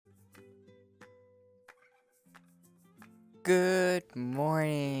Good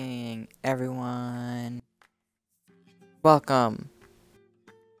morning, everyone. Welcome.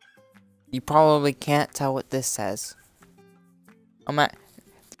 You probably can't tell what this says. I'm at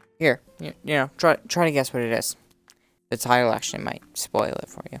here. Try to guess what it is. The title actually might spoil it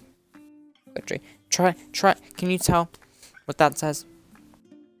for you. But try. Can you tell what that says?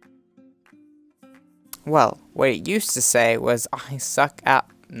 Well, what it used to say was, "I suck at."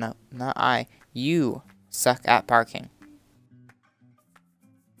 No, not I. You suck at parking.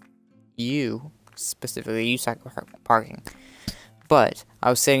 You suck at parking. But I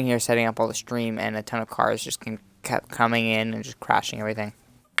was sitting here setting up all the stream, and a ton of cars just kept coming in and just crashing everything.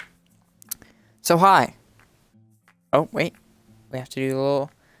 So hi. Oh wait, we have to do a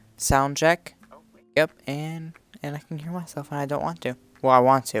little sound check. Yep, and I can hear myself, and I don't want to. Well, I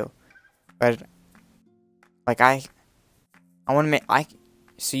want to, but like I want to make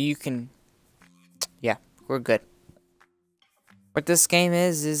so you can. Yeah, we're good. What this game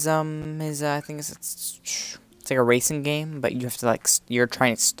is I think it's like a racing game, but you have to you're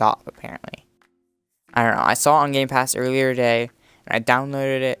trying to stop apparently. I don't know. I saw it on Game Pass earlier today, and I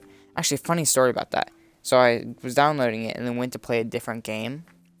downloaded it. Actually, funny story about that. So I was downloading it and then went to play a different game.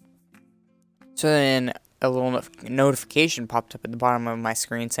 So then a little notification popped up at the bottom of my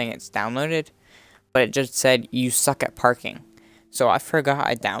screen saying it's downloaded, but it just said you suck at parking. So I forgot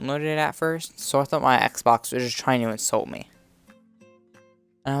I downloaded it at first, so I thought my Xbox was just trying to insult me.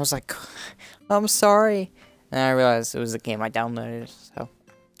 And I was like, I'm sorry. And I realized it was a game I downloaded, so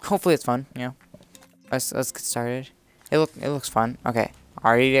hopefully it's fun, you know. Let's get started. It looks fun. Okay,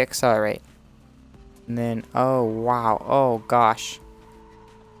 already accelerate. And then, oh wow, oh gosh.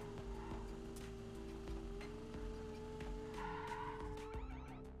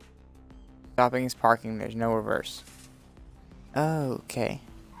 Stopping is parking, there's no reverse. Okay.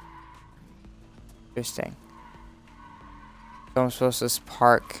 Interesting. So I'm supposed to just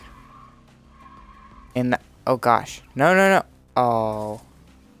park in the, oh gosh. No. Oh.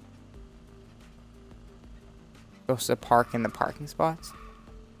 Supposed to park in the parking spots?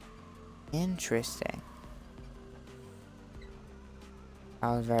 Interesting.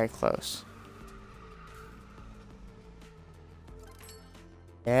 I was very close.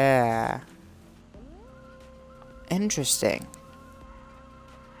 Yeah. Interesting.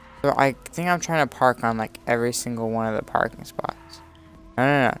 So I think I'm trying to park on like every single one of the parking spots.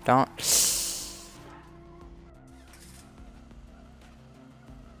 No, don't.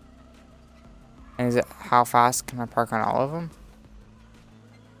 And is it, how fast can I park on all of them?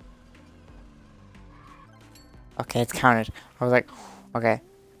 Okay, it's counted. I was like, okay.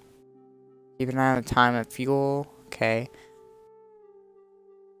 Keep an eye on the time and fuel. Okay.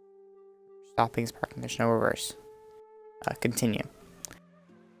 Stopping is parking. There's no reverse. Continue.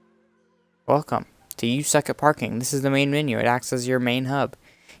 Welcome to You Suck at Parking. This is the main menu. It acts as your main hub.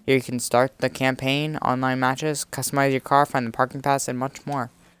 Here you can start the campaign, online matches, customize your car, find the parking pass, and much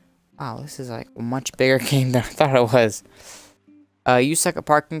more. Wow, this is like a much bigger game than I thought it was. You Suck at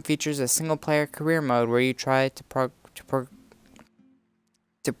Parking features a single-player career mode where you try to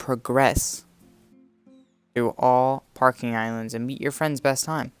progress through all parking islands and beat your friend's best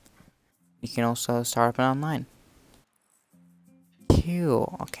time. You can also start up an online.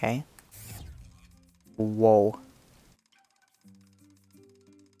 Cool. Okay. Whoa.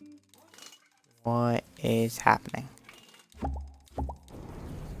 What is happening?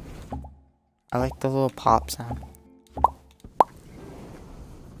 I like the little pop sound.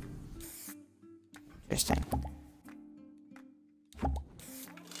 Interesting.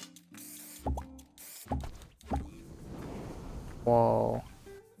 Whoa.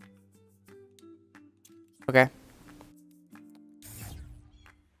 Okay.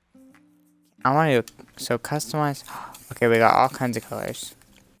 I want to so customize. Okay, we got all kinds of colors.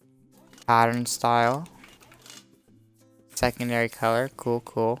 Pattern style. Secondary color.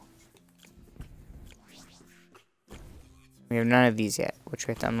 Cool. We have none of these yet, which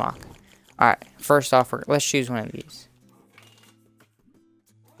we have to unlock. Alright, first off, let's choose one of these.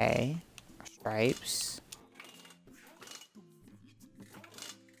 Okay. Stripes.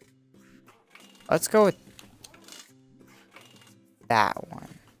 Let's go with that one.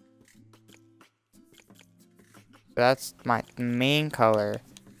 So that's my main color.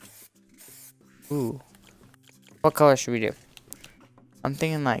 Ooh. What color should we do? I'm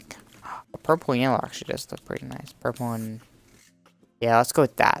thinking like a purple and yellow actually does look pretty nice. Purple and yeah, let's go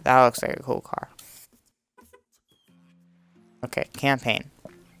with that. That looks like a cool car. Okay, campaign.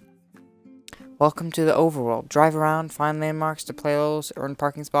 Welcome to the overworld. Drive around, find landmarks to play levels, earn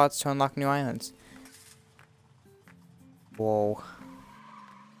parking spots to unlock new islands. Whoa.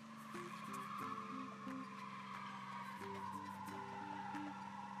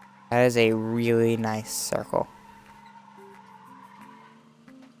 That is a really nice circle.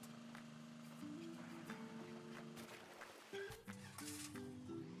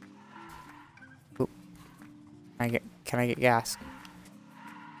 Oop. Can I get gas?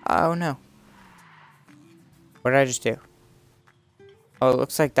 Oh no. What did I just do? Oh, it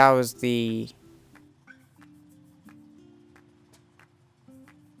looks like that was the...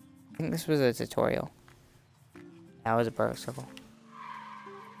 I think this was a tutorial. That was a perfect circle.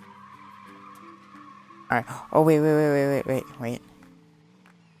 Alright. Oh, wait.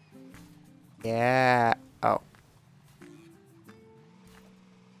 Yeah. Oh.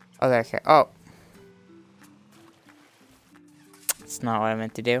 Oh, there. Okay. Oh. It's not what I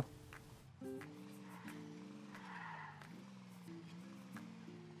meant to do.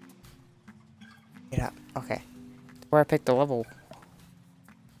 Get up. Okay. Where I picked the level.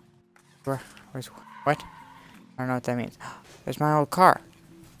 Where's... What? I don't know what that means. There's my old car.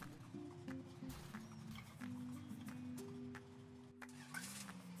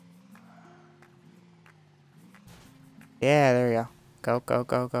 Yeah, there we go.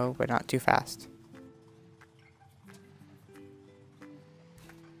 Go, but not too fast.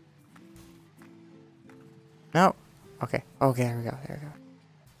 No. Okay. Okay, there we go.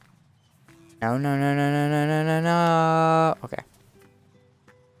 No. Okay.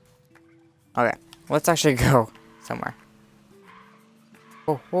 Okay. Let's actually go somewhere.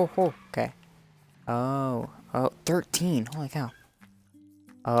 Oh. Okay. Oh, 13. Holy cow.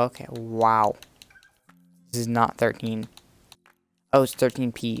 Oh, okay. Wow. This is not 13. Oh, it's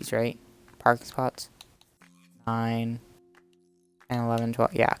 13 P's, right? Parking spots. 9, 10, 11,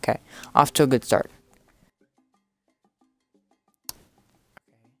 12. Yeah, okay. Off to a good start.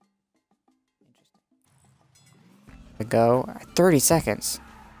 Okay. Go. 30 seconds.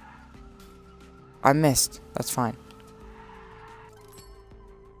 I missed. That's fine.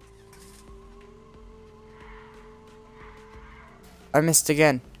 I missed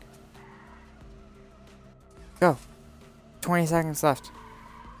again. Go. 20 seconds left.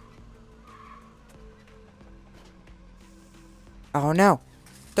 Oh no.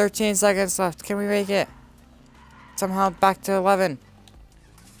 13 seconds left. Can we make it? Somehow back to 11.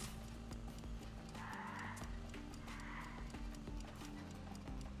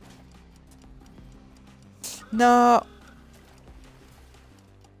 No.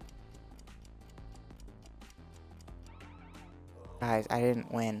 Guys, I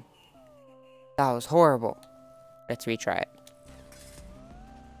didn't win. That was horrible. Let's retry it.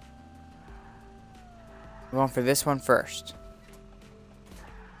 I'm going for this one first.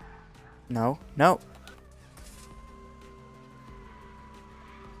 No.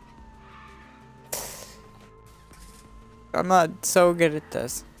 I'm not so good at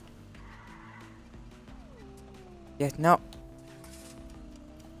this. Yeah, no.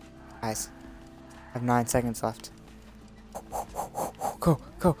 Guys, I have 9 seconds left. Go.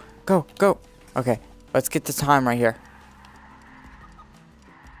 Okay, let's get the time right here.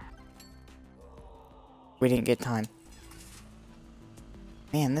 We didn't get time.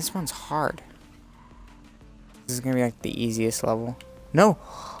 Man, this one's hard. This is gonna be like the easiest level. No!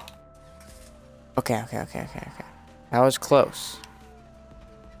 Okay. That was close.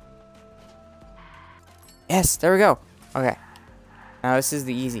 Yes, there we go. Okay. Now this is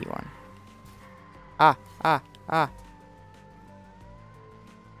the easy one. Ah.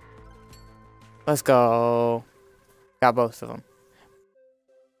 Let's go. Got both of them.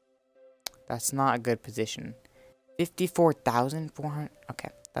 That's not a good position. 54,400. Okay,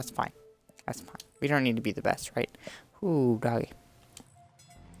 that's fine. We don't need to be the best, right? Ooh, doggy. Do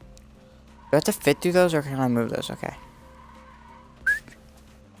I have to fit through those or can I move those? Okay.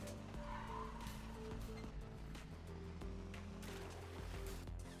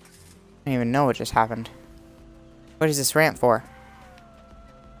 I don't even know what just happened. What is this ramp for?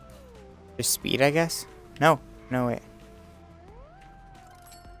 Just speed, I guess? No, wait.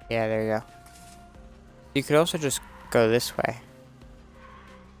 Yeah, there you go. You could also just go this way.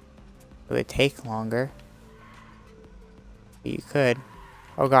 It would take longer. But you could.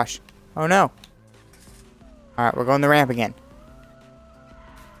 Oh gosh. Oh no. Alright, we're going the ramp again.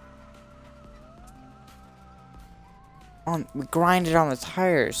 We grinded on the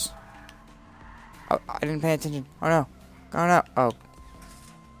tires. Oh, I didn't pay attention. Oh no. Oh.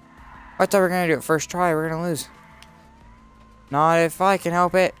 I thought we were gonna do it first try. We're gonna lose. Not if I can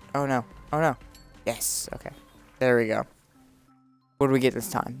help it. Oh no. Yes. Okay. There we go. What did we get this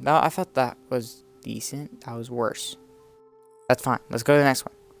time? No, I thought that was decent. That was worse. That's fine. Let's go to the next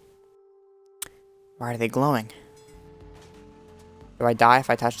one. Why are they glowing? Do I die if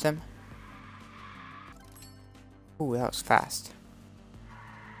I touch them? Ooh, that was fast.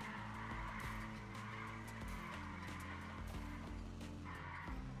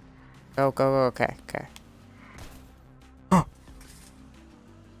 Go, go, go. Okay, okay. Oh!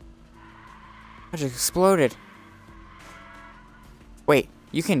 I just exploded. Wait,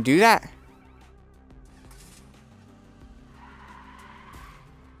 you can do that?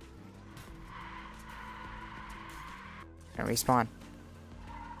 And respawn.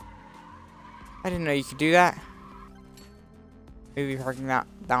 I didn't know you could do that. Maybe parking that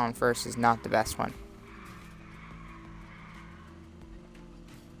one first is not the best one.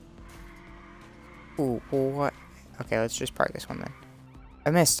 Ooh, what? Okay, let's just park this one then.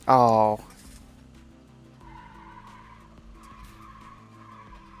 I missed. Oh.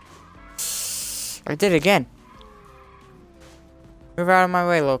 I did it again. Move out of my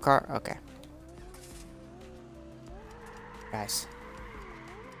way, little car. Okay. Guys.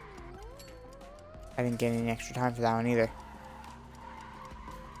 I didn't get any extra time for that one either.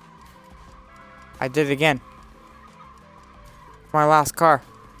 I did it again. My last car.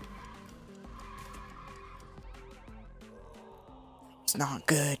 It's not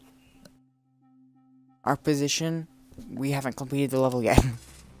good. Our position, we haven't completed the level yet.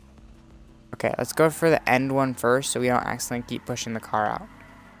 Okay, let's go for the end one first so we don't accidentally keep pushing the car out.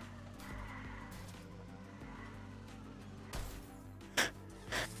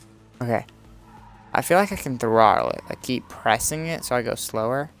 Okay. I feel like I can throttle it. I keep pressing it so I go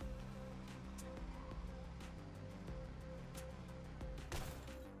slower.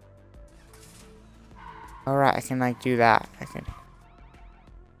 Alright, I can like do that. I can.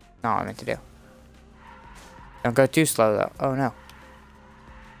 Not what I meant to do. Don't go too slow though. Oh no.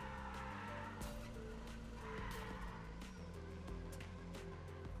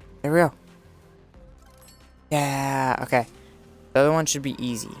 There we go. Yeah, okay. The other one should be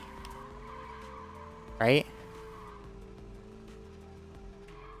easy. Right?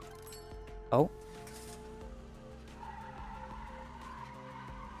 Oh.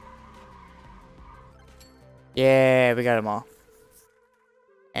 Yeah, we got them all.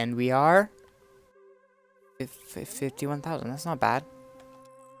 And we are 51,000. That's not bad.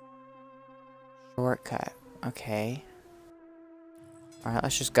 Shortcut. Okay. Alright,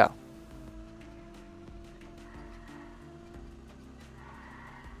 let's just go.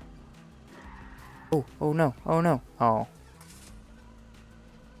 Oh, oh no, oh no, oh.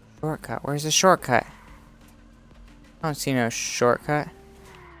 Shortcut, where's the shortcut? I don't see no shortcut.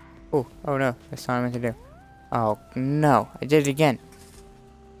 Oh, oh no, that's not what I meant to do. Oh no, I did it again.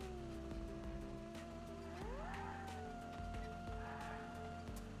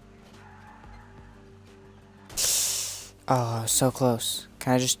 Oh, so close.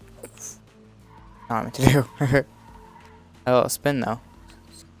 Can I just... Not what I meant to do. A little spin though.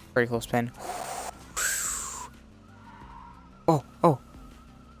 Pretty cool spin. Oh, oh.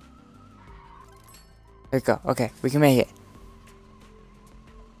 There we go. Okay, we can make it.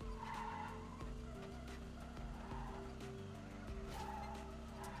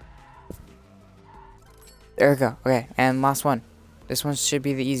 There we go. Okay, and last one. This one should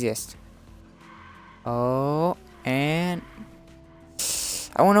be the easiest. Oh, and...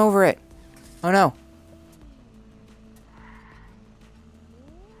 I went over it. Oh no.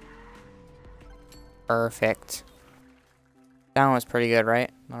 Perfect. That one was pretty good, right?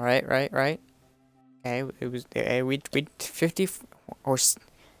 All right, right. Okay, it was we 50 or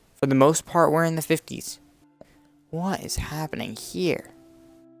for the most part we're in the 50s. What is happening here?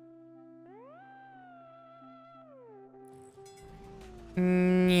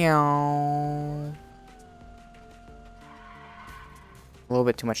 Meow. A little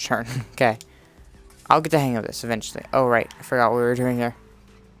bit too much turn. Okay. I'll get the hang of this eventually. Oh right, I forgot what we were doing here.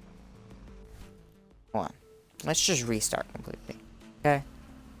 Hold on. Let's just restart completely. Okay.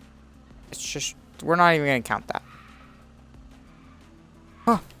 It's just, we're not even gonna count that.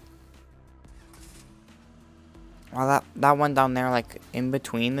 Huh. Well, that one down there, like in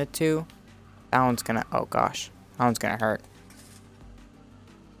between the two, that one's gonna, oh gosh, that one's gonna hurt.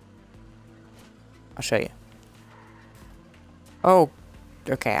 I'll show you. Oh,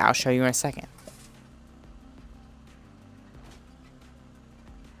 okay, I'll show you in a second.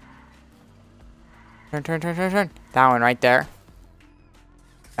 Turn. That one right there.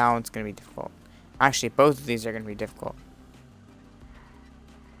 That one's gonna be difficult. Actually, both of these are gonna be difficult.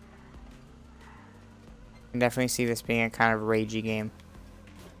 I can definitely see this being a kind of ragey game.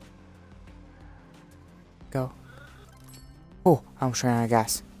 Go. Oh, I'm running out of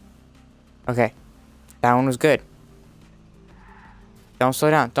gas. Okay. That one was good. Don't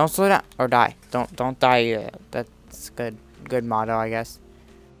slow down. Don't slow down. Or die. Don't die. That's good. Good motto, I guess.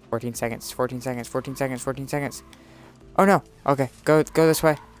 14 seconds. 14 seconds. 14 seconds. 14 seconds. Oh no. Okay. Go this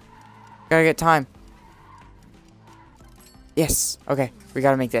way. Gotta get time. Yes. Okay. We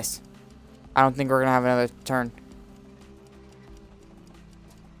gotta make this. I don't think we're gonna have another turn.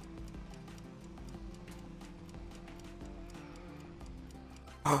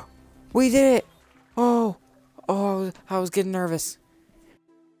 We did it! Oh, oh, I was getting nervous.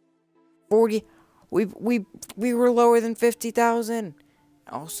 40. We were lower than 50,000.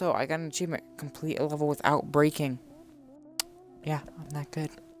 Also, I got an achievement: complete a level without breaking. Yeah, I'm that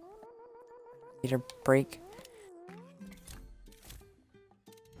good. Need a break.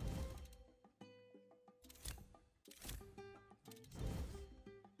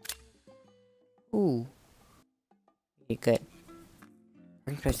 Ooh. Okay, good.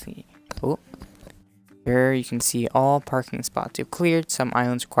 Oh. Here you can see all parking spots you've cleared. Some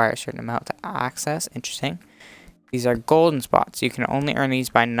islands require a certain amount to access. Interesting. These are golden spots. You can only earn these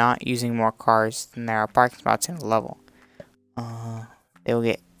by not using more cars than there are parking spots in a level. They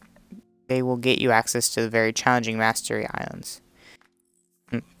will get you access to the very challenging Mastery Islands.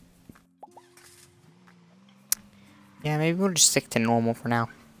 Yeah, maybe we'll just stick to normal for now.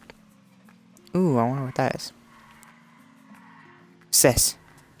 Ooh, I wonder what that is. What's this?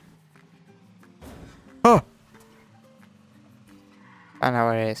 Oh! I don't know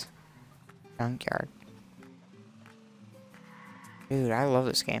what it is. Junkyard. Dude, I love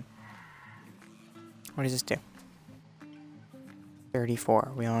this game. What does this do?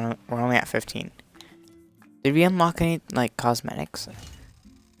 34. We're only at 15. Did we unlock any, like, cosmetics?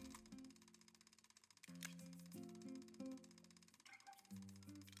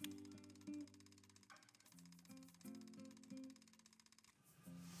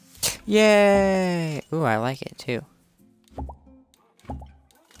 Yay! Ooh, I like it too.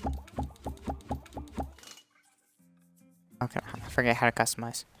 Okay, I forget how to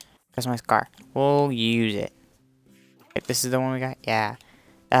customize. Customize car. We'll use it. Wait, this is the one we got? Yeah.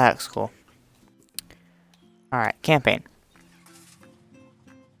 That looks cool. Alright, campaign.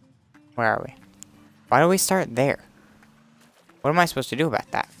 Where are we? Why do we start there? What am I supposed to do about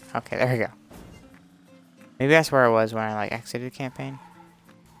that? Okay, there we go. Maybe that's where I was when I, like, exited campaign.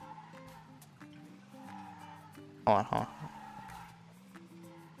 Hold on.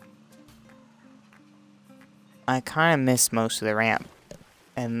 I kind of missed most of the ramp.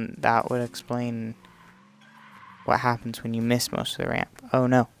 And that would explain what happens when you miss most of the ramp. Oh,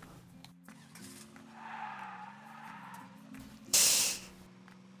 no.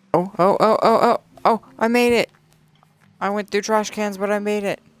 Oh, I made it. I went through trash cans, but I made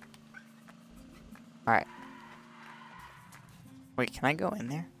it. Alright. Wait, can I go in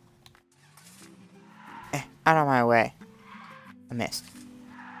there? Out of my way. I missed.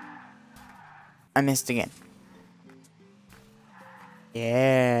 I missed again.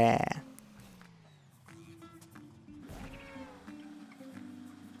 Yeah.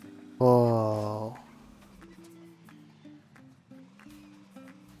 Whoa.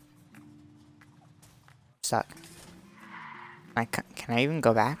 Suck. Can I even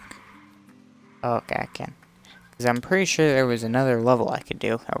go back? Oh, okay, I can. Because I'm pretty sure there was another level I could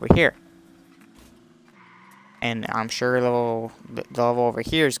do over here. And I'm sure the level over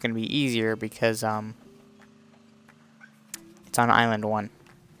here is going to be easier because, it's on Island 1.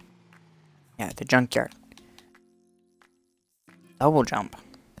 Yeah, the junkyard. Double jump.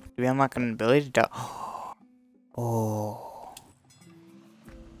 Do we unlock an ability to Oh.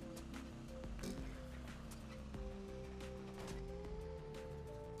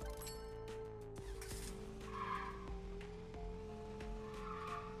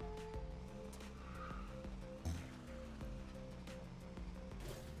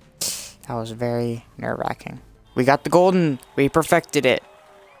 That was very nerve-wracking. We got the golden. We perfected it.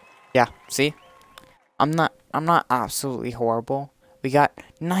 Yeah, see? I'm not absolutely horrible. We got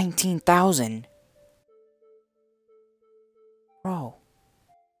 19,000. Bro.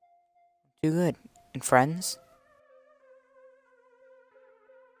 Too good. And friends?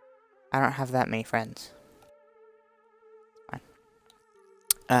 I don't have that many friends.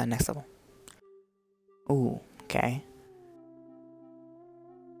 Fine. Next level. Ooh, okay.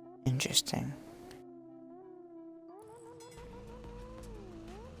 Interesting.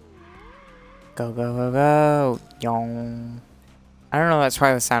 Go, go, go, go. Yong. I don't know, that's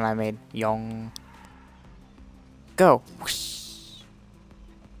probably the sound I made. Yong. Go. Whoosh.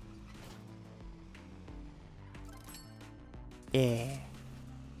 Yeah.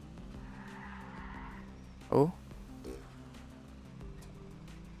 Oh.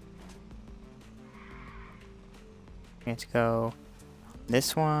 Let's go.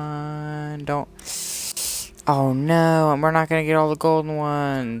 This one. Don't. Oh no, we're not gonna get all the golden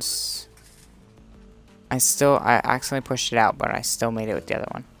ones. I accidentally pushed it out, but I still made it with the other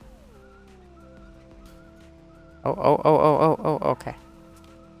one. Oh, okay.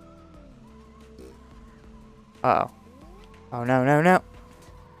 Uh-oh. Oh, no, no, no.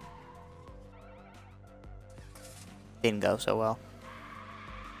 Didn't go so well.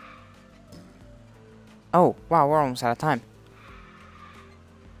 Oh, wow, we're almost out of time.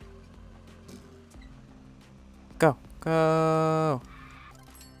 Go. Go.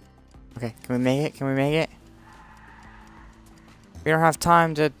 Okay, can we make it? Can we make it? We don't have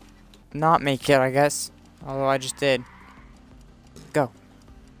time to not make it, I guess. Although I just did. Go.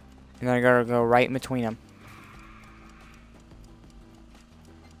 And then I gotta go right in between them.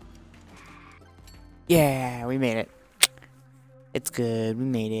 Yeah, we made it. It's good. We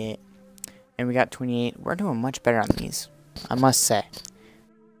made it. And we got 28. We're doing much better on these, I must say.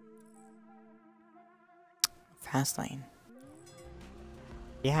 Fast lane.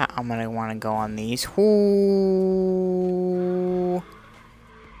 Yeah, I'm gonna want to go on these. Ooh.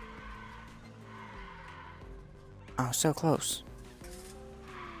 Oh, so close.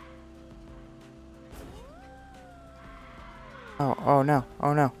 Oh, oh no.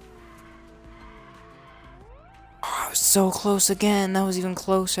 Oh no. Oh, I was so close again. That was even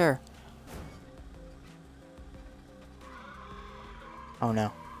closer. Oh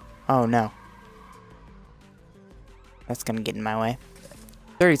no. Oh no. That's gonna get in my way.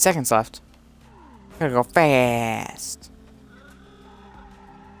 30 seconds left. Gotta go fast.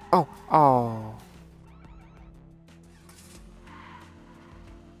 Oh, oh.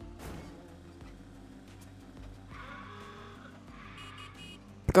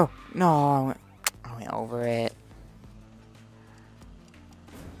 Go. No, I went over it.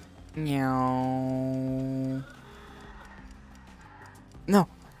 No. No,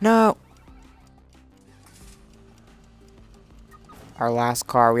 no. Our last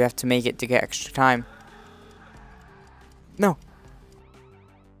car. We have to make it to get extra time. No.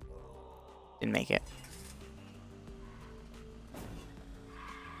 Didn't make it.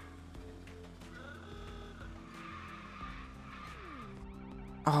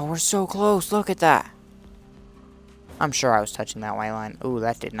 Oh, we're so close. Look at that. I'm sure I was touching that white line. Ooh,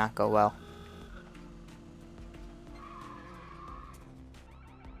 that did not go well.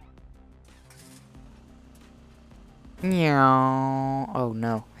 Meow. Oh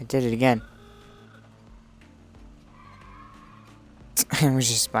no, I did it again. And we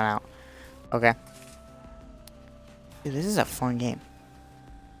just spun out. Okay. Dude, this is a fun game.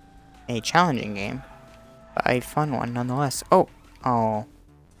 A challenging game, but a fun one nonetheless. Oh. Oh.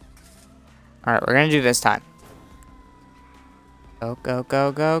 Alright, we're gonna do this time. Go, go,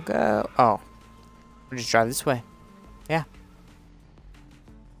 go, go, go. Oh. We'll just drive this way. Yeah.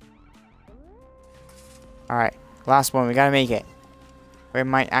 Alright. Last one. We gotta make it. We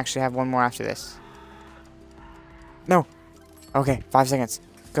might actually have one more after this. No. Okay. 5 seconds.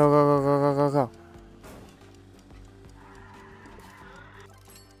 Go, go, go, go, go, go, go.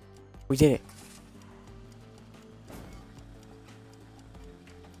 We did it.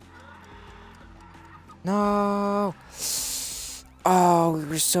 No. Oh, we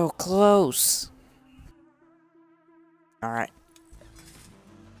were so close. Alright.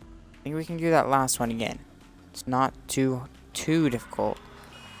 I think we can do that last one again. It's not too difficult.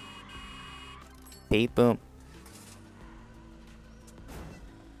 Beep, boom.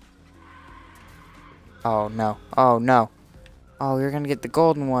 Oh, no. Oh, no. Oh, you're gonna get the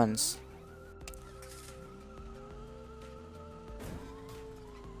golden ones.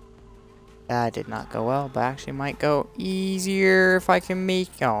 That did not go well, but actually might go easier if I can make...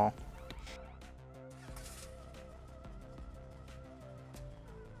 Oh.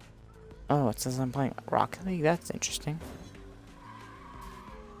 Oh, it says I'm playing Rocket League? That's interesting.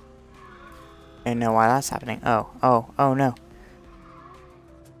 I don't know why that's happening. Oh, oh, oh no.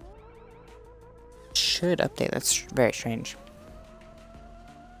 Should update. That's very strange.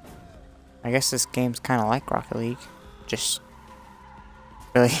 I guess this game's kind of like Rocket League. Just...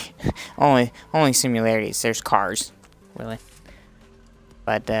 really, only similarities. There's cars, really,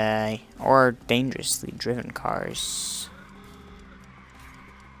 but or dangerously driven cars.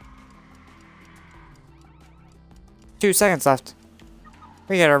 2 seconds left.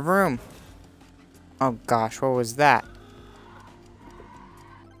 We got our room. Oh gosh, what was that?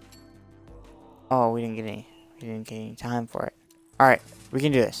 Oh, we didn't get any time for it. All right, we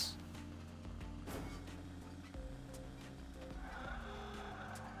can do this.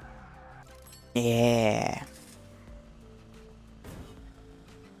 Yeah.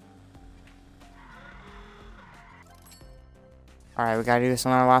 Alright, we gotta do this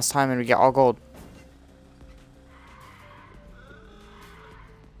on our last time and we get all gold.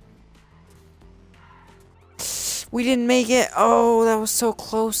 We didn't make it. Oh, that was so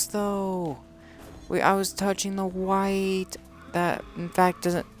close though. I was touching the white. That in fact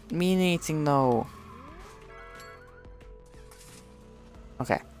doesn't mean anything though.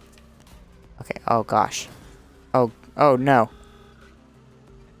 Okay. Okay, oh gosh. Oh no.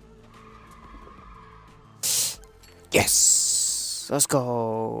 Yes! Let's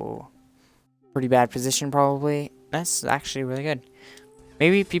go. Pretty bad position, probably. That's actually really good.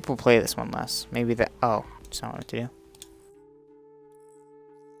 Maybe people play this one less. Maybe that. Oh, that's not what to do.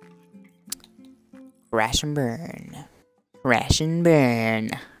 Crash and burn. Crash and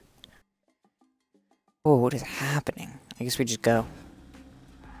burn. Oh, what is happening? I guess we just go.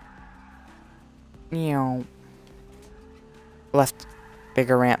 Left.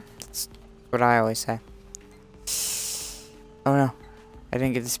 Bigger ramp. That's what I always say. Oh no. I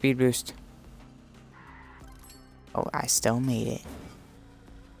didn't get the speed boost. Oh, I still made it.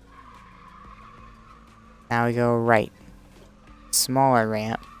 Now we go right. Smaller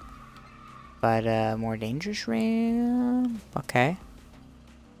ramp. But, more dangerous ramp. Okay.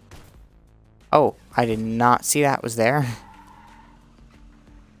 Oh, I did not see that was there.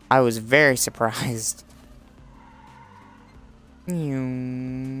 I was very surprised.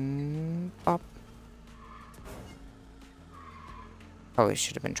 Pop. Probably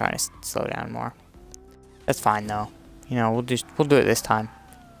should have been trying to slow down more. That's fine though. You know, we'll do it this time.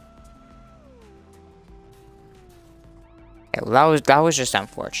 Okay, well that was just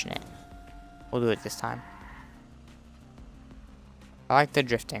unfortunate. We'll do it this time. I like the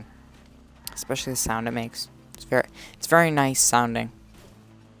drifting, especially the sound it makes. It's very nice sounding.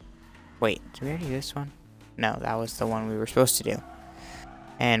 Wait, did we already do this one? No, that was the one we were supposed to do,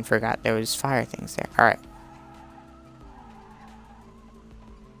 and forgot there was fire things there. All right.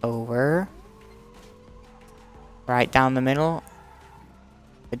 Over. Right down the middle.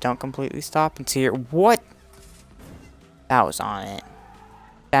 But don't completely stop until you're... What? That was on it.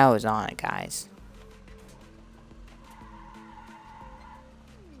 That was on it, guys.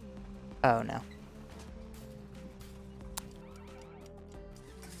 Oh, no.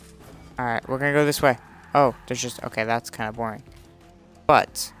 Alright, we're gonna go this way. Oh, there's just... Okay, that's kind of boring.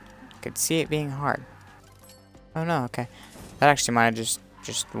 But, I could see it being hard. Oh, no, okay. That actually might have just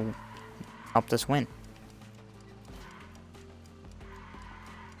helped us win.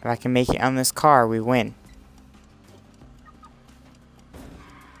 If I can make it on this car, we win.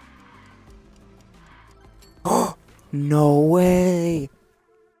 Oh, no way!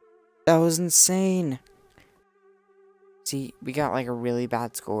 That was insane. See, we got like a really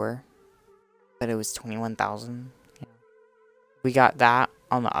bad score, but it was 21,000. We got that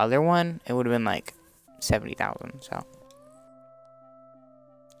on the other one, it would have been like 70,000. So.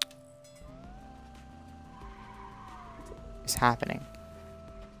 What's happening?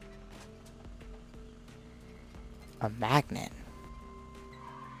 A magnet.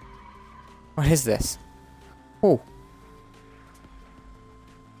 What is this? Oh.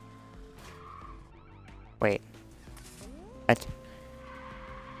 Wait. What?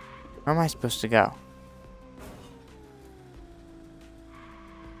 Where am I supposed to go?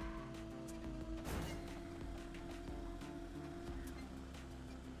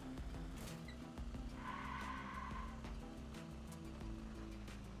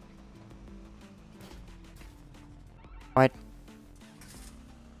 What?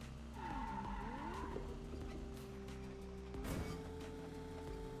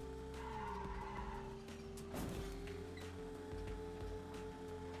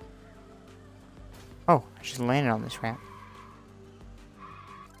 Oh, I just landed on this ramp.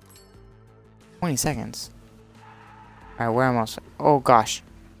 20 seconds. Alright, where am I? Oh gosh.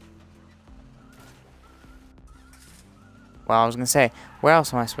 Well, I was gonna say, where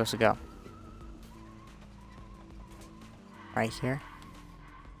else am I supposed to go? Right here.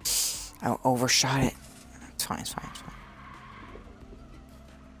 I overshot it. It's fine, it's fine, it's fine.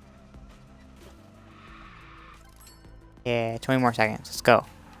 Yeah, 20 more seconds. Let's go.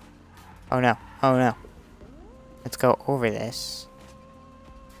 Oh no. Oh no. Let's go over this.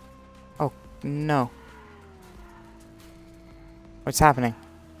 Oh no. What's happening?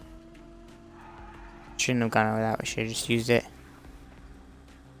 Shouldn't have gone over that. We should have just used it.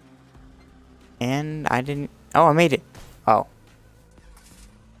 And I didn't. Oh, I made it. Oh.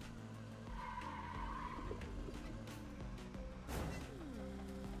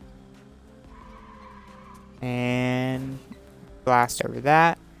 And blast over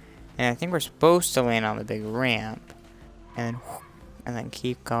that. And I think we're supposed to land on the big ramp. And then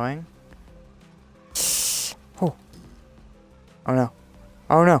keep going. Oh. Oh no.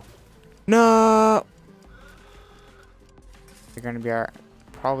 Oh no. No! They're gonna be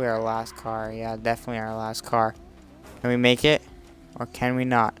probably our last car. Yeah, definitely our last car. Can we make it? Or can we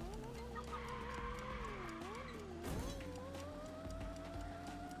not?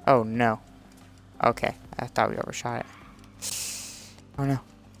 Oh no. Okay, I thought we overshot it. Oh no.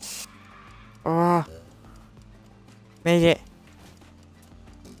 Oh. Made it.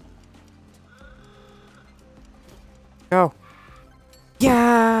 Go.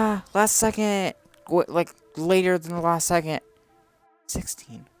 Yeah! Last second. Like, later than the last second.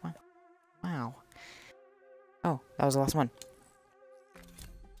 16. What? Wow. Oh, that was the last one.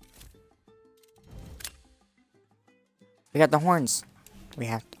 We got the horns. We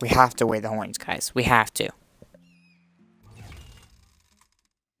have to weigh the horns, guys. We have to.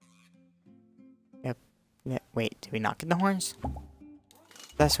 Yep. Yeah, wait, did we not get the horns?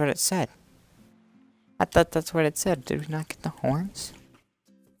 That's what it said. I thought that's what it said. Did we not get the horns?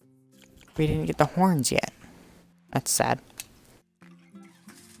 We didn't get the horns yet. That's sad.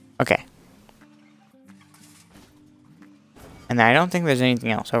 Okay. And I don't think there's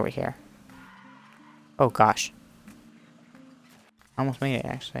anything else over here. Oh gosh. Almost made it,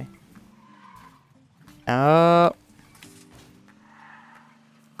 actually. Oh.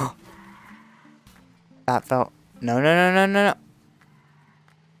 That felt... No, no, no, no, no, no.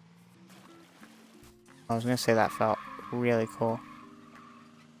 I was gonna say that felt really cool.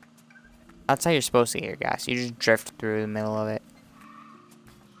 That's how you're supposed to get your gas. You just drift through the middle of it.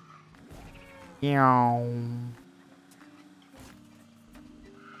 No,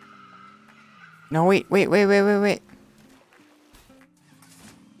 wait.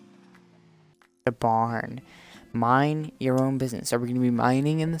 The barn. Mine your own business. Are we going to be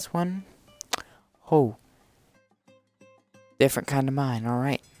mining in this one? Oh. Different kind of mine.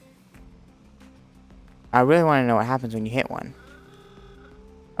 Alright. I really want to know what happens when you hit one.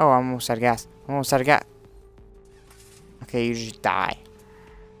 Oh, I'm almost out of gas. Okay, you just die.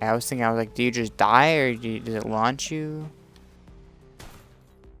 I was thinking, I was like, do you just die or does it launch you?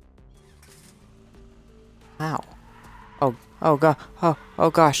 Ow. Oh god. Oh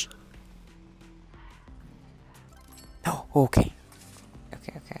gosh. Oh, okay.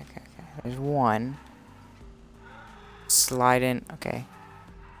 Okay. There's one. Slide in. Okay.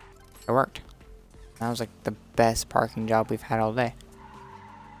 It worked. That was like the best parking job we've had all day.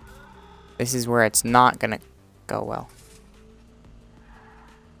 This is where it's not gonna go well.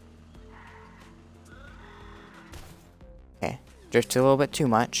 Okay. Drifted a little bit too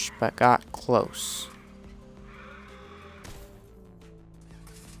much, but got close.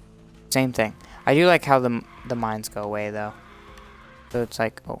 Same thing. I do like how the mines go away though. So it's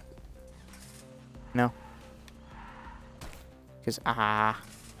like, oh. No. Because, that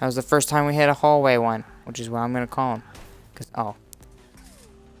was the first time we hit a hallway one, which is what I'm going to call them. Because, oh.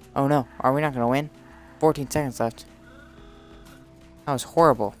 Oh no, are we not going to win? 14 seconds left. That was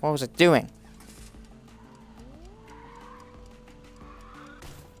horrible. What was it doing?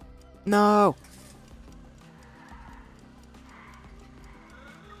 No!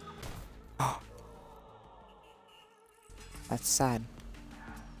 That's sad.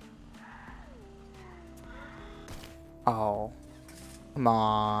 Oh. Come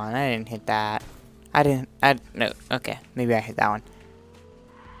on, I didn't hit that. No, okay. Maybe I hit that one.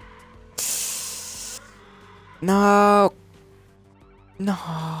 No! No!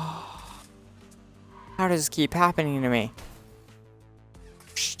 How does this keep happening to me?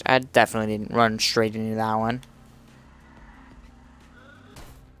 I definitely didn't run straight into that one.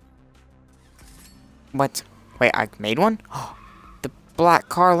 What? Wait, I made one? The black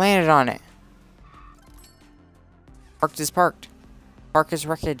car landed on it. Parked is parked. Park is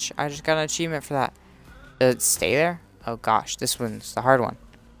wreckage. I just got an achievement for that. Does it stay there? Oh gosh, this one's the hard one.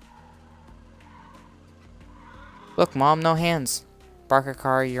 Look, Mom, no hands. Park a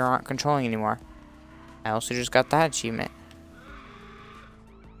car you aren't controlling anymore. I also just got that achievement.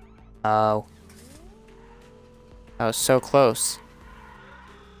 Oh. That was so close.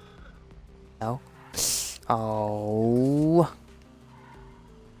 No. Oh.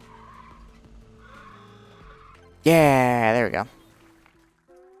 Yeah, there we go.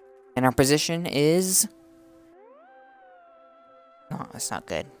 And our position is... Oh, that's not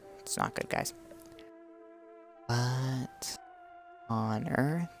good. It's not good, guys. What on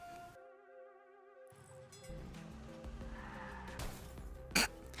earth?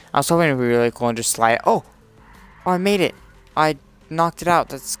 I was hoping it would be really cool and just slide. Oh, I made it. I knocked it out.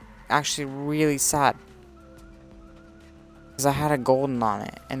 That's actually really sad. Because I had a golden on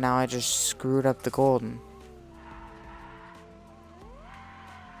it. And now I just screwed up the golden.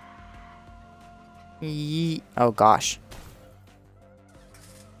 Oh, gosh.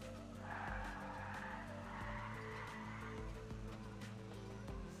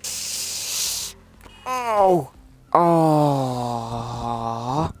 Oh.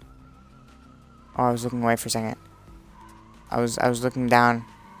 Oh. Oh, I was looking away for a second. I was looking down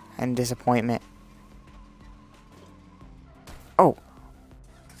in disappointment. Oh.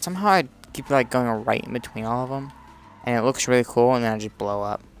 Somehow I keep like going right in between all of them, and it looks really cool, and then I just blow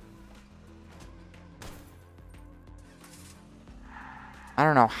up. I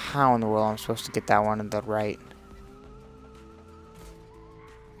don't know how in the world I'm supposed to get that one to the right.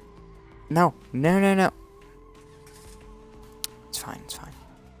 No, no, no, no. It's fine, it's fine.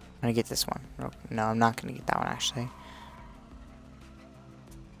 I'm gonna get this one. No, I'm not gonna get that one, actually.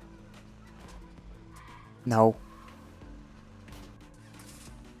 No.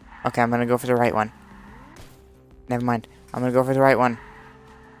 Okay, I'm gonna go for the right one. Never mind. I'm gonna go for the right one.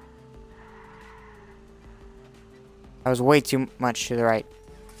 That was way too much to the right.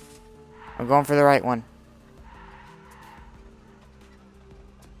 I'm going for the right one.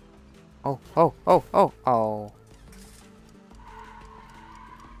 Oh, oh, oh, oh, oh.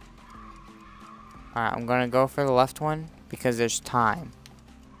 Alright, I'm gonna go for the left one because there's time.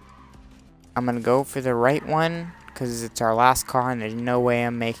 I'm gonna go for the right one because it's our last car and there's no way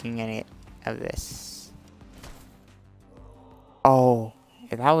I'm making any of this. Oh,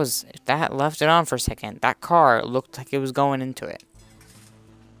 if that left it on for a second, that car looked like it was going into it.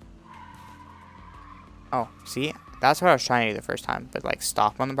 Oh, see? That's what I was trying to do the first time, but like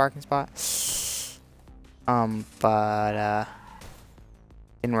stop on the parking spot. But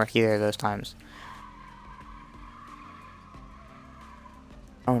didn't work either of those times.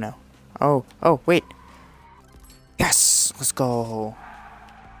 Oh no. Oh, wait. Yes! Let's go.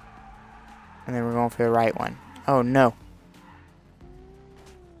 And then we're going for the right one. Oh no.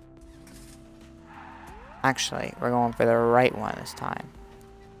 Actually, we're going for the right one this time.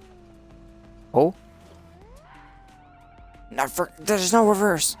 Oh. There's no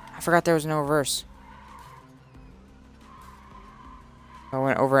reverse. I forgot there was no reverse. I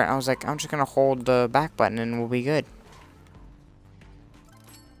went over it and I was like, I'm just gonna hold the back button and we'll be good.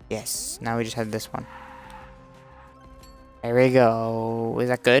 Yes, now we just have this one. There we go. Is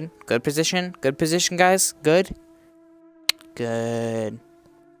that good? Good position? Good position, guys? Good? Good.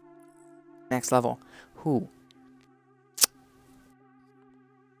 Next level. Who?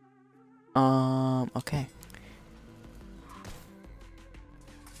 Okay.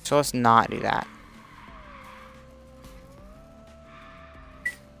 So let's not do that.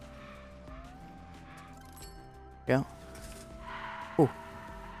 Go. Ooh.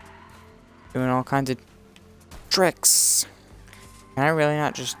 Doing all kinds of tricks. Can I really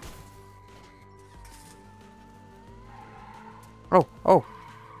not just... Oh.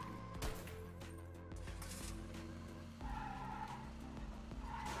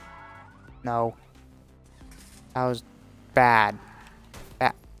 No. That was bad.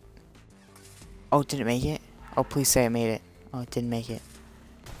 Oh, did it make it? Oh, please say it made it. Oh, it didn't make it.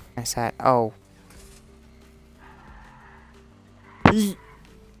 I said, oh.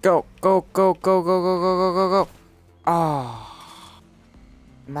 Go. Oh.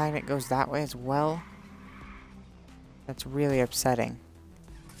 The magnet goes that way as well? That's really upsetting.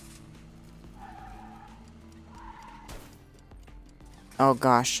 Oh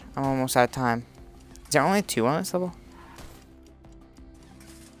gosh, I'm almost out of time. Is there only 2 on this level?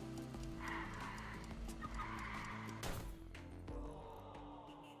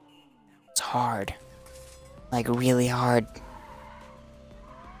 It's hard. Like really hard.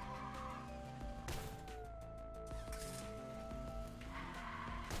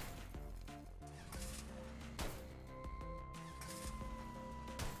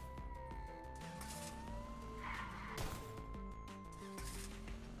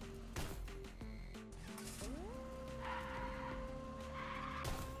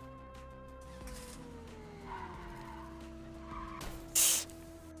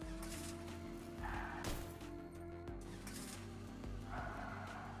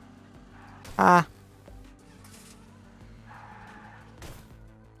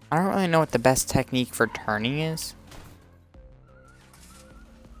 I don't really know what the best technique for turning is.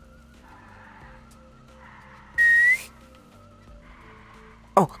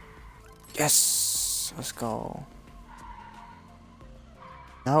 Oh! Yes! Let's go.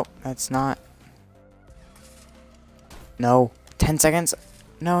 Nope, that's not. No. 10 seconds?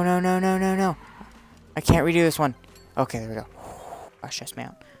 No. I can't redo this one. Okay, there we go. That stressed me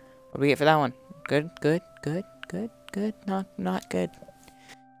out. What do we get for that one? Good. Not good.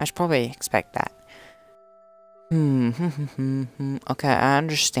 I should probably expect that. Okay, I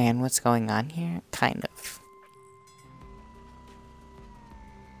understand what's going on here. Kind of.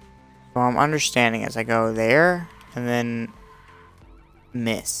 So I'm understanding as I go there, and then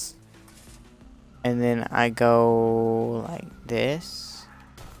miss. And then I go like this,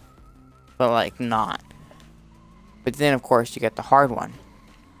 but like not. But then of course you get the hard one.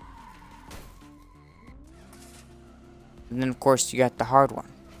 And then of course you got the hard one.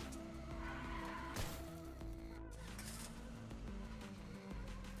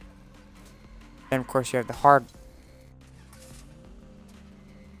 Then of course you have the hard.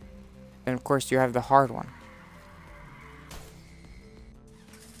 Then of course you have the hard one.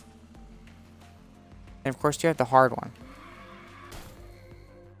 And of course you have the hard one.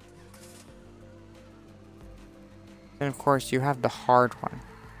 Then of course you have the hard one.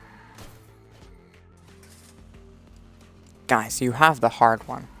 Guys, you have the hard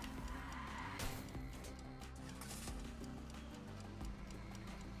one.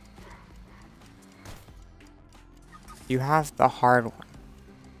 You have the hard one.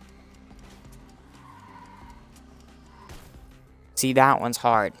 See, that one's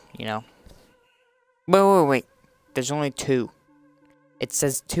hard, you know. Wait. There's only 2. It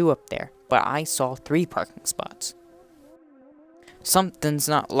says 2 up there, but I saw 3 parking spots. Something's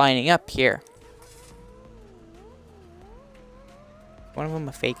not lining up here. One of them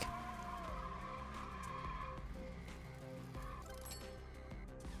a fake.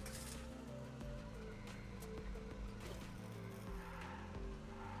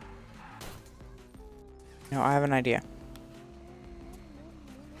 No, I have an idea.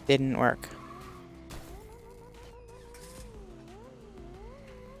 Didn't work.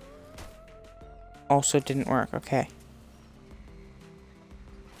 Also didn't work, okay.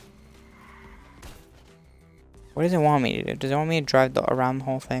 What does it want me to do? Does it want me to drive around the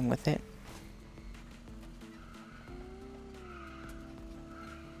whole thing with it?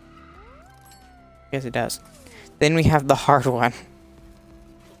 Yes, it does. Then we have the hard one.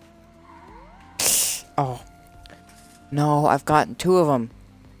 Oh. No, I've gotten 2 of them.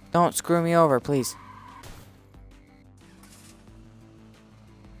 Don't screw me over, please.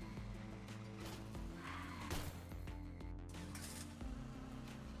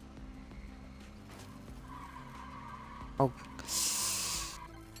 Oh.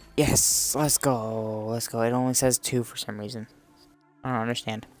 Yes, let's go. Let's go. It only says 2 for some reason. I don't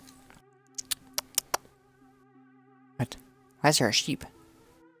understand. What? Why is there a sheep?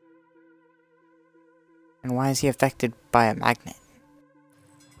 And why is he affected by a magnet?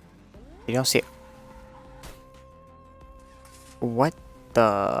 You don't see it. What the?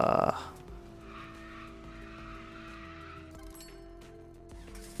 I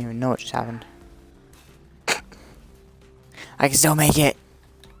don't even know what just happened. I can still make it.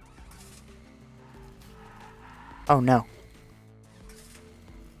 Oh no.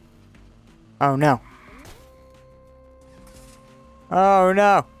 Oh no. Oh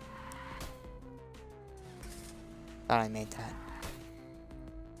no. Thought I made that.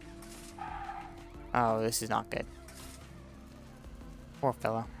 Oh, this is not good. Poor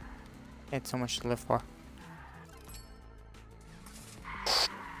fellow. He had so much to live for.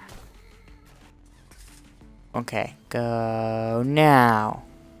 Okay, go now.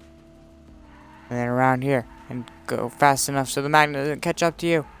 And then around here. And go fast enough so the magnet doesn't catch up to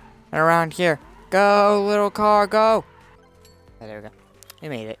you. And around here. Go, little car, go! Oh, there we go. We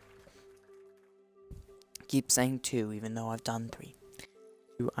made it. Keep saying 2, even though I've done 3.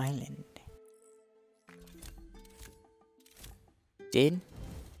 2 island. Did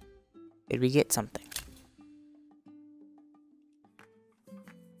we get something?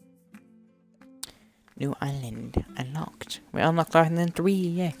 New island unlocked. We unlocked island 3,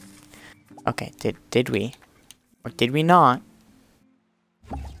 yay. Okay, did we? Or did we not?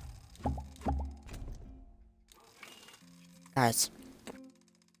 Guys.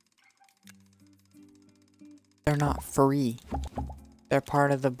 They're not free. They're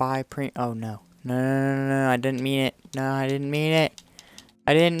part of the oh no. No, I didn't mean it. No, I didn't mean it.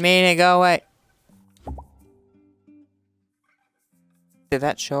 I didn't mean it, go away. Did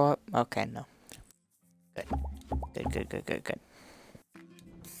that show up? Okay, no. Good.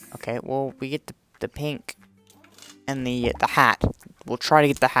 Okay, well, we get the pink and the hat. We'll try to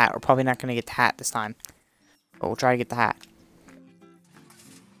get the hat. We're probably not gonna get the hat this time. But we'll try to get the hat.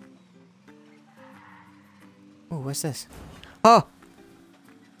 Ooh, what's this? Oh!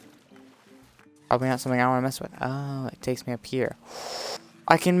 Probably not something I want to mess with. Oh, it takes me up here.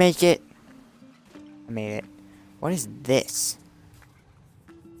 I can make it. I made it. What is this?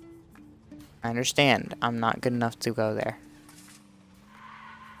 I understand. I'm not good enough to go there.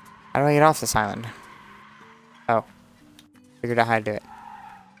 How do I get off this island? Oh. Figured out how to do it.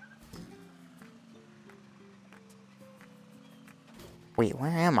 Wait, where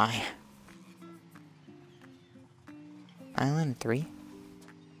am I? Island 3?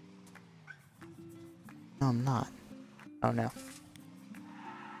 No, I'm not. Oh, no.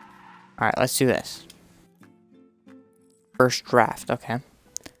 Alright, let's do this. First draft, okay.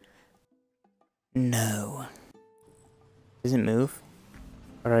 No. Does it move?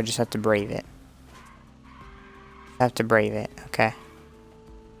 Or do I just have to brave it? I have to brave it, okay.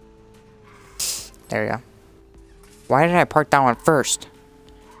 There we go. Why did I park that one first?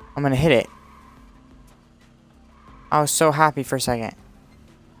 I'm gonna hit it. I was so happy for a second.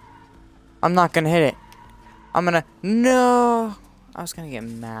 I'm not gonna hit it. I'm gonna... No! I was gonna get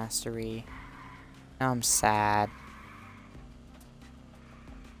mastery. Now I'm sad.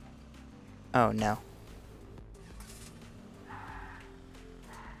 Oh, no.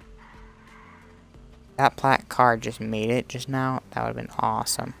 That black car just made it just now. That would have been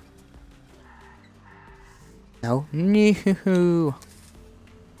awesome. No. No.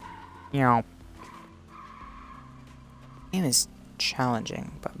 Yeah. Game is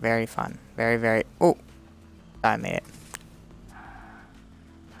challenging, but very fun. Very, very... Oh! I made it.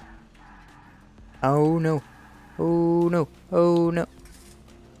 Oh, no. Oh, no. Oh, no.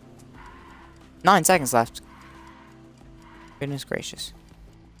 9 seconds left. Goodness gracious.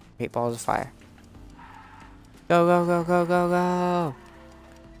 8 balls of fire. Go, go, go, go, go, go.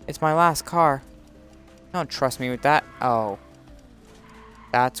 It's my last car. Don't trust me with that. Oh.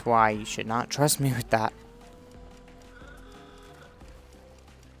 That's why you should not trust me with that.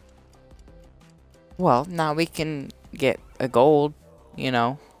 Well, now we can get a gold, you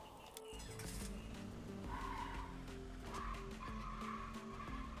know.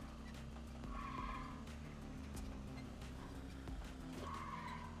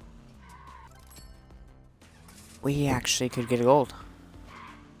 We actually could get a gold.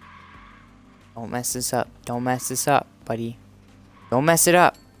 Don't mess this up. Don't mess this up, buddy. Don't mess it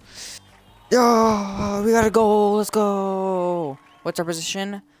up. Oh, we got a goal. Let's go. What's our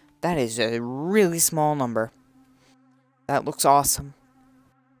position? That is a really small number. That looks awesome,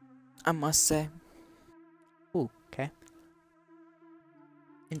 I must say. Ooh, okay.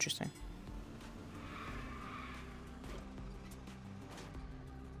 Interesting.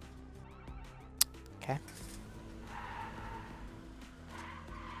 Okay.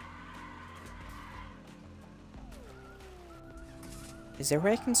 Is there a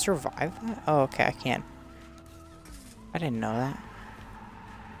way I can survive that? Oh, okay, I can. I didn't know that.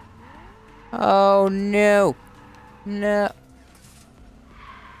 Oh, no. No.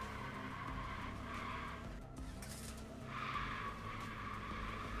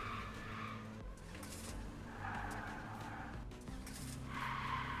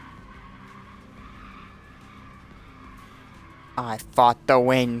 I fought the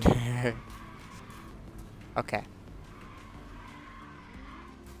wind. Okay.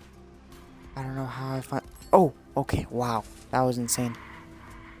 I don't know how I fought. Oh, okay. Wow. That was insane.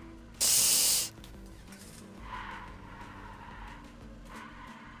 Is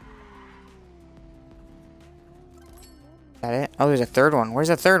that it? Oh, there's a third one. Where's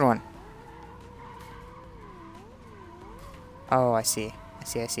the third one? Oh, I see. I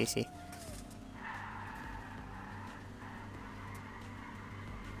see.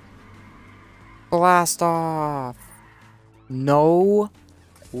 Blast off. No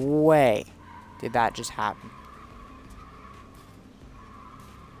way did that just happen.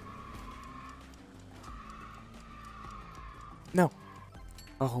 No.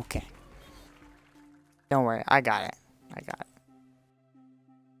 Oh, okay. Don't worry. I got it.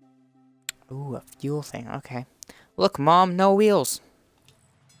 Ooh, a fuel thing. Okay. Look, Mom, no wheels.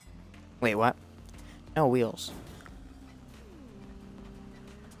 Wait, what? No wheels.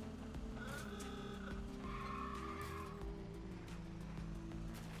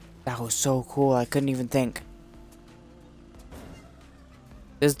 That was so cool. I couldn't even think.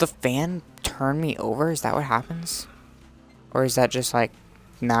 Does the fan turn me over? Is that what happens? Or is that just like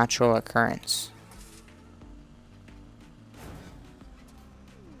natural occurrence?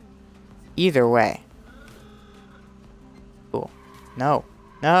 Either way. Cool. No.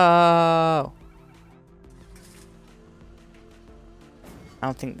 No! I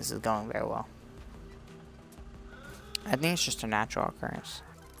don't think this is going very well. I think it's just a natural occurrence.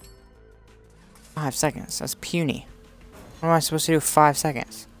 5 seconds. That's puny. What am I supposed to do with 5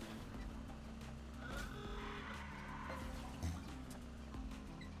 seconds?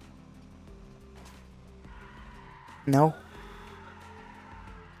 No.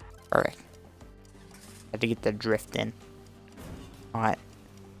 Perfect. Had to get the drift in. Alright.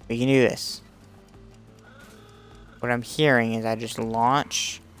 We can do this. What I'm hearing is I just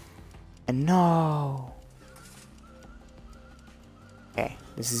launch. And no. Okay.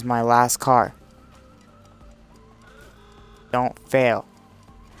 This is my last car. Don't fail.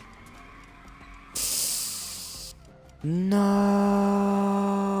 No.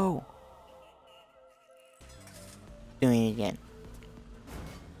 Doing it again.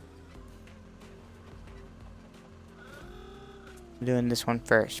 I'm doing this one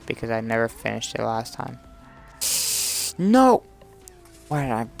first because I never finished it last time. No! Why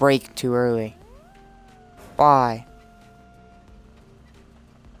did I brake too early? Why?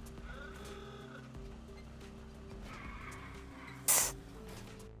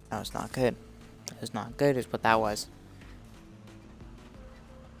 That was not good. That was not good is what that was.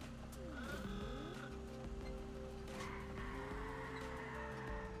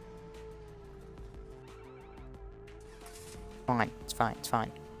 Fine. It's fine. It's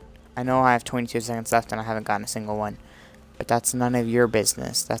fine. I know I have 22 seconds left and I haven't gotten a single one. But that's none of your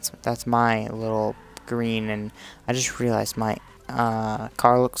business. That's my little green, and I just realized my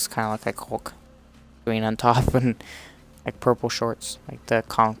car looks kind of like Hulk. Green on top and like purple shorts. Like the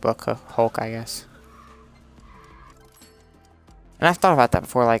comic book of Hulk, I guess. And I've thought about that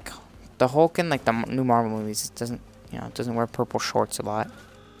before, like the Hulk in like the new Marvel movies, it doesn't, it doesn't wear purple shorts a lot.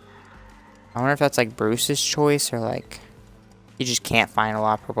 I wonder if that's like Bruce's choice or like he just can't find a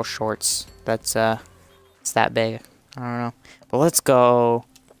lot of purple shorts. That's it's that big. I don't know. But let's go.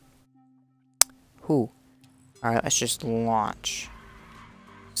 Alright, let's just launch.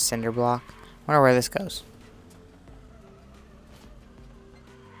 Cinder block. Wonder where this goes.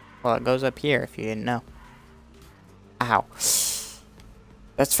 Well, it goes up here if you didn't know. Ow.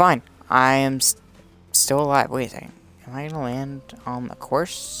 That's fine. I am still alive. Wait a second. Am I gonna land on the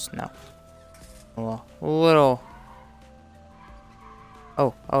course? No. A little.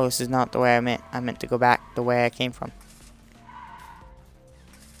 Oh, this is not the way I meant. I meant to go back the way I came from.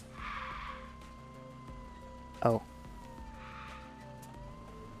 Oh.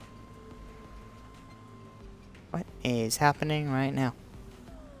 What is happening right now?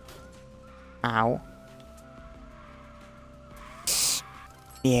 Ow.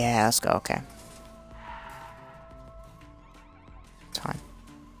 Yeah, let's go. Okay. It's fine.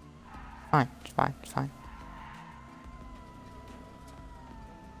 Fine. It's fine. It's fine.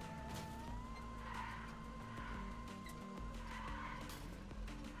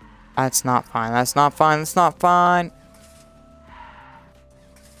 That's not fine. That's not fine. That's not fine.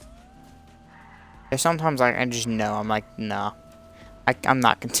 There's sometimes like I just know. I'm like, no. I'm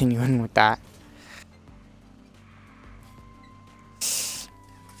not continuing with that.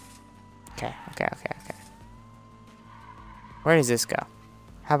 Okay. Where does this go?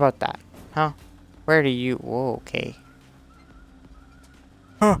 How about that? Huh? Where do you... Whoa, okay.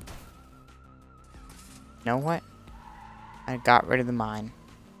 Huh. You know what? I got rid of the mine.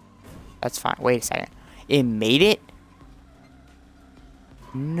 That's fine. Wait a second. It made it?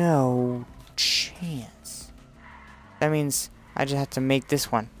 No chance. That means I just have to make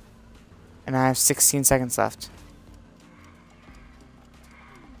this one. And I have 16 seconds left.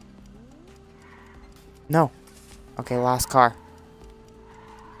 No. Okay, last car.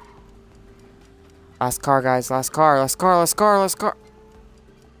 Last car, guys. Last car.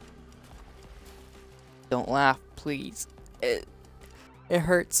 Don't laugh, please. It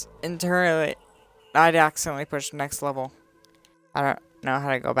hurts internally. I'd accidentally pushed next level. I don't know how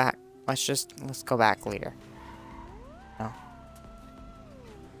to go back. Let's go back later. No.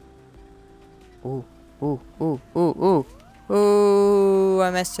 Ooh,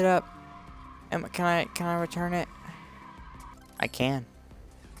 I messed it up. Can I return it? I can.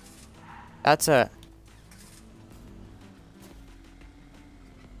 That's a...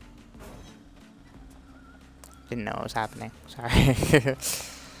 Didn't know what was happening. Sorry.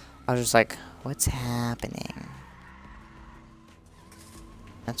 I was just like, what's happening?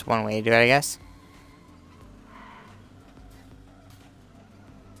 That's one way to do it, I guess.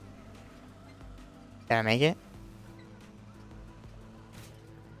 Did I make it?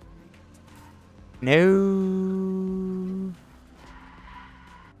 No.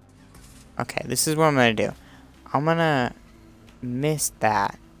 Okay, this is what I'm gonna do. I'm gonna miss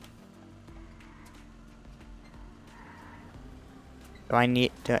that. Did I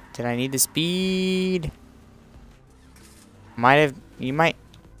need the speed? You might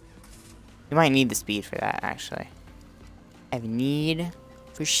need the speed for that, actually. I have need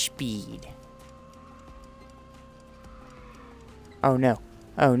for speed. Oh no.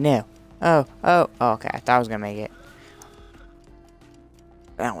 Oh no. Oh, okay. I thought I was gonna make it.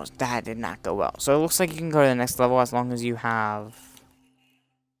 That did not go well. So it looks like you can go to the next level as long as you have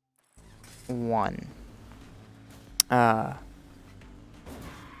one.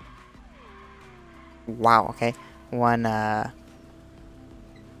 Wow, okay. One,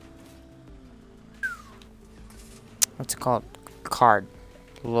 what's it called? Card.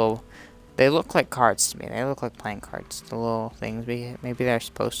 They look like cards to me. They look like playing cards. The little things. Maybe they're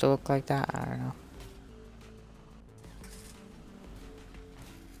supposed to look like that. I don't know.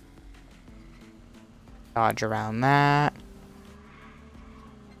 Dodge around that.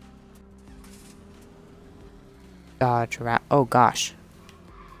 Dodge around. Oh gosh.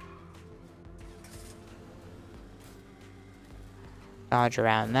 Dodge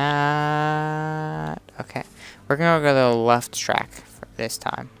around that. Okay. We're gonna go to the left track for this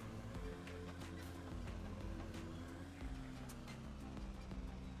time.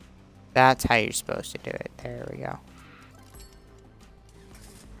 That's how you're supposed to do it. There we go.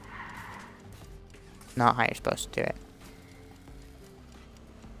 Not how you're supposed to do it.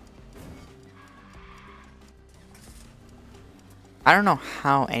 I don't know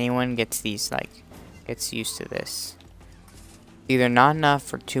how anyone gets these, like, gets used to this. Either not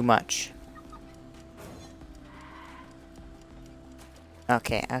enough or too much.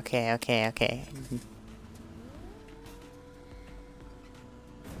 Okay.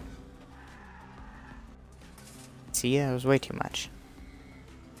 See, that was way too much.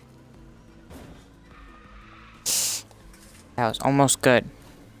 That was almost good.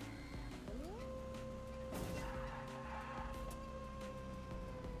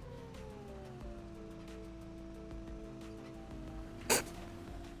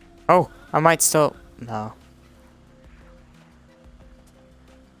 Oh, I might still... No.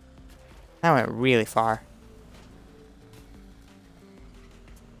 That went really far.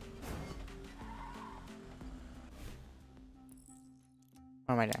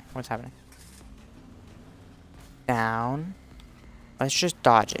 What am I doing? What's happening? Down. Let's just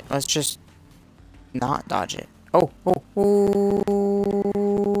dodge it. Let's just not dodge it. Oh.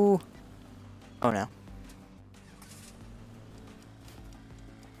 Oh no.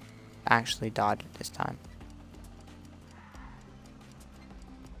 Actually dodge it this time.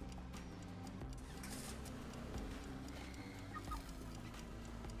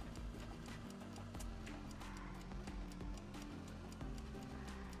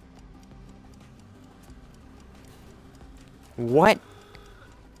 What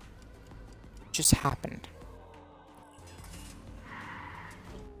just happened?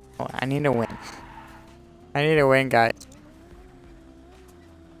 Oh, I need to win. I need to win, guys.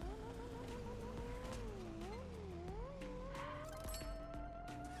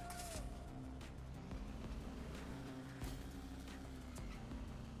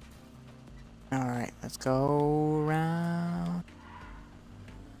 Alright, let's go around.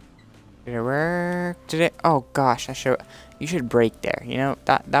 Did it work? Did it? Oh gosh, you should brake there. You know,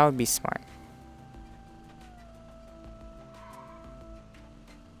 that would be smart.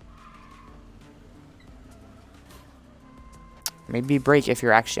 Maybe brake if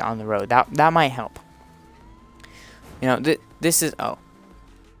you're actually on the road. That might help. You know, this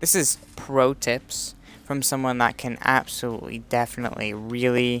is pro tips from someone that can absolutely, definitely,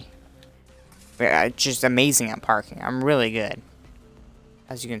 really, just amazing at parking. I'm really good.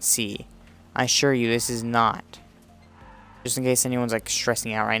 As you can see, I assure you this is not, just in case anyone's like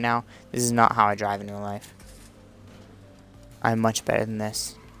stressing out right now, this is not how I drive in real life. I'm much better than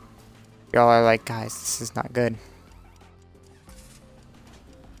this. Y'all are like, guys, this is not good.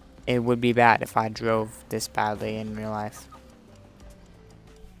 It would be bad if I drove this badly in real life.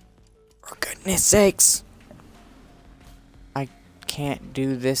 For goodness sakes! I can't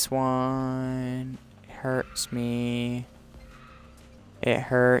do this one. It hurts me. It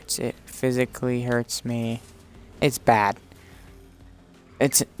hurts. It physically hurts me. It's bad.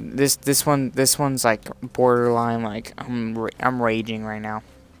 It's this one's like borderline. Like I'm raging right now.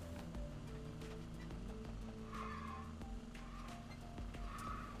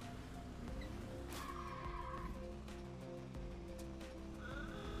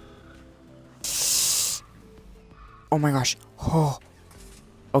 Oh my gosh. Oh.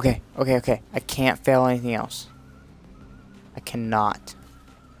 Okay. I can't fail anything else. I cannot.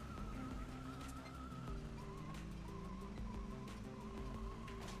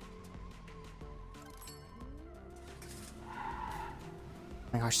 Oh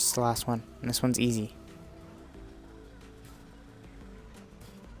my gosh, this is the last one. And this one's easy.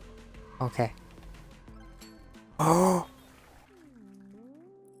 Okay. Oh.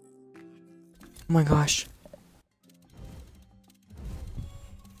 Oh my gosh.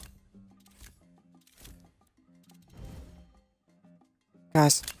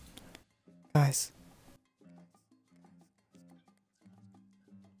 Guys.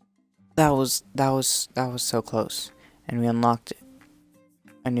 That was so close. And we unlocked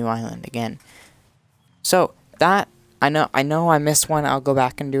a new island again. So, that I know I missed one. I'll go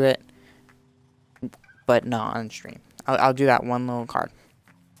back and do it. But not on stream. I'll do that one little card.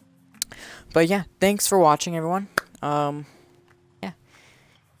 But yeah, thanks for watching, everyone. Yeah.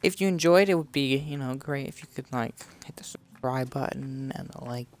 If you enjoyed, it would be, you know, great if you could like hit the subscribe button and the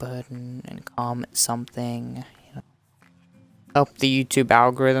like button and comment something, you know, help the YouTube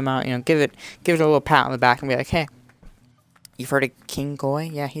algorithm out, you know, give it a little pat on the back and be like, hey, you've heard of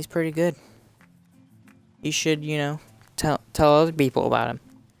KingKoi? Yeah, he's pretty good. You should, you know, tell tell other people about him.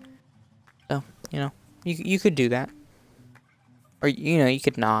 So, you know, you could do that. Or, you know, you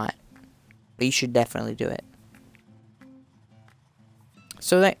could not. But you should definitely do it.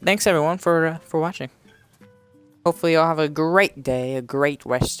 So, thanks everyone for watching. Hopefully you'll have a great day, a great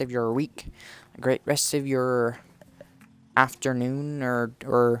rest of your week, a great rest of your afternoon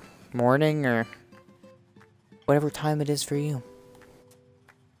or morning or whatever time it is for you.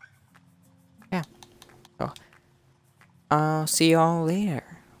 Yeah. So, I'll see y'all later.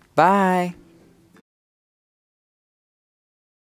 Bye.